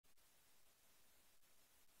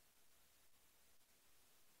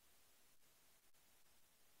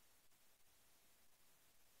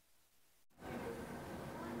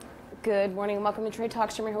Good morning and welcome to Trade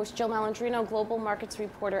Talks. I'm your host, Jill Malandrino, Global Markets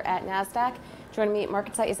Reporter at Nasdaq. Joining me at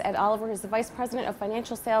MarketSite is Ed Oliver, who's the Vice President of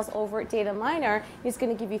Financial Sales over at DataMinr. He's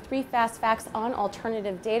going to give you 3 fast facts on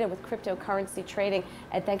alternative data with cryptocurrency trading.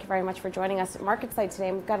 Ed, thank you very much for joining us at MarketSite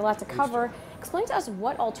today. We've got a lot to cover. Explain to us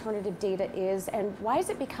what alternative data is and why is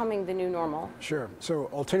it becoming the new normal? Sure. So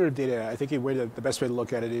alternative data, I think the best way to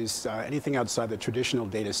look at it is anything outside the traditional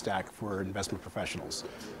data stack for investment professionals.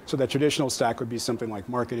 So that traditional stack would be something like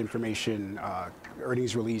market information,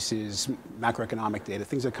 earnings releases, macroeconomic data,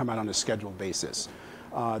 things that come out on a scheduled basis.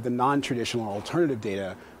 The non-traditional alternative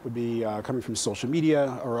data would be coming from social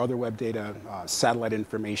media or other web data, satellite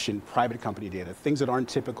information, private company data, things that aren't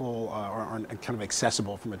typical or aren't kind of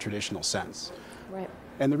accessible from a traditional sense. Right.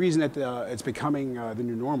 And the reason that it's becoming the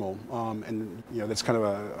new normal, and that's kind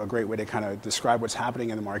of a great way to kind of describe what's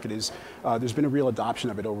happening in the market is there's been a real adoption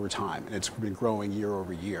of it over time, and it's been growing year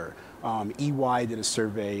over year. EY did a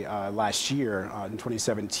survey last year in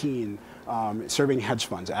 2017, surveying hedge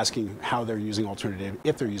funds, asking how they're using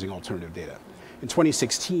if they're using alternative data. In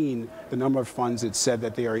 2016, the number of funds that said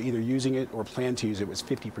that they are either using it or plan to use it was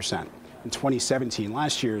 50%. In 2017,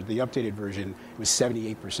 last year, the updated version was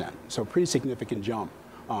 78%. So a pretty significant jump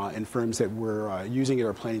in firms that were using it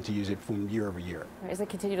or planning to use it from year over year. As they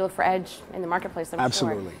continue to look for edge in the marketplace, I'm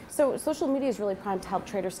Absolutely. Sure. So social media is really primed to help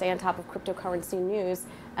traders stay on top of cryptocurrency news.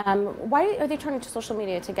 Why are they turning to social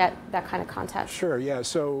media to get that kind of content? Sure, yeah.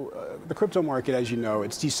 So the crypto market, as you know,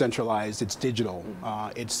 it's decentralized, it's digital,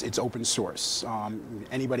 it's open source.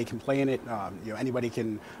 Anybody can play in it. Anybody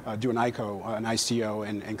can do an ICO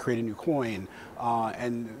and create a new coin.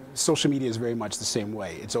 And social media is very much the same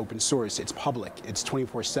way. It's open source, it's public, it's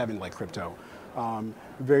 24/7 like crypto.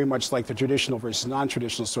 Very much like the traditional versus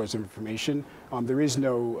non-traditional source of information. There is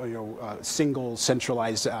no single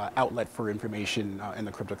centralized outlet for information in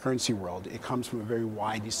the cryptocurrency world. It comes from a very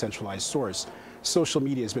wide decentralized source. Social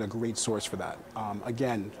media has been a great source for that.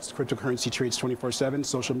 Again, cryptocurrency trades 24/7,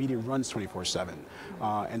 social media runs 24/7.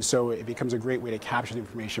 And so it becomes a great way to capture the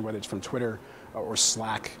information, whether it's from Twitter or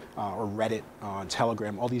Slack or Reddit,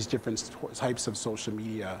 Telegram, all these different types of social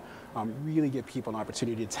media really give people an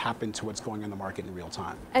opportunity to tap into what's going on in the market in real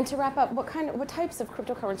time. And to wrap up, what types of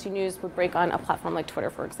cryptocurrency news would break on a platform like Twitter,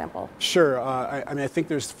 for example? Sure. I think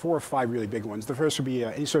there's 4 or 5 really big ones. The first would be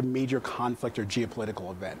any sort of major conflict or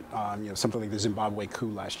geopolitical event. Something like the Zimbabwe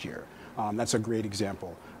coup last year. That's a great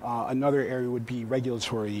example. Another area would be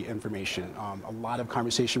regulatory information. A lot of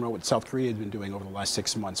conversation around what South Korea has been doing over the last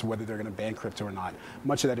 6 months, whether they're going to ban crypto or not.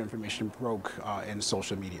 Much of that information broke in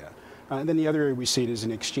social media. And then the other area we see it is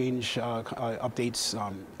in exchange updates,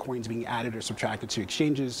 coins being added or subtracted to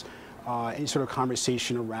exchanges, any sort of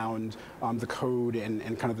conversation around the code and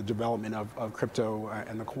kind of the development of crypto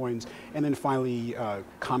and the coins. And then finally,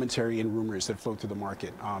 commentary and rumors that flow through the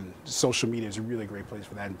market. Social media is a really great place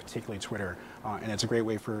for that, and particularly Twitter. And it's a great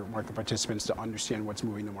way for market participants to understand what's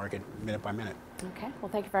moving the market minute by minute. Okay.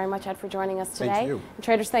 Well, thank you very much, Ed, for joining us today. Thank you. And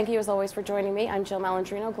traders, thank you as always for joining me. I'm Jill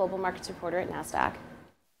Malandrino, Global Markets Reporter at Nasdaq.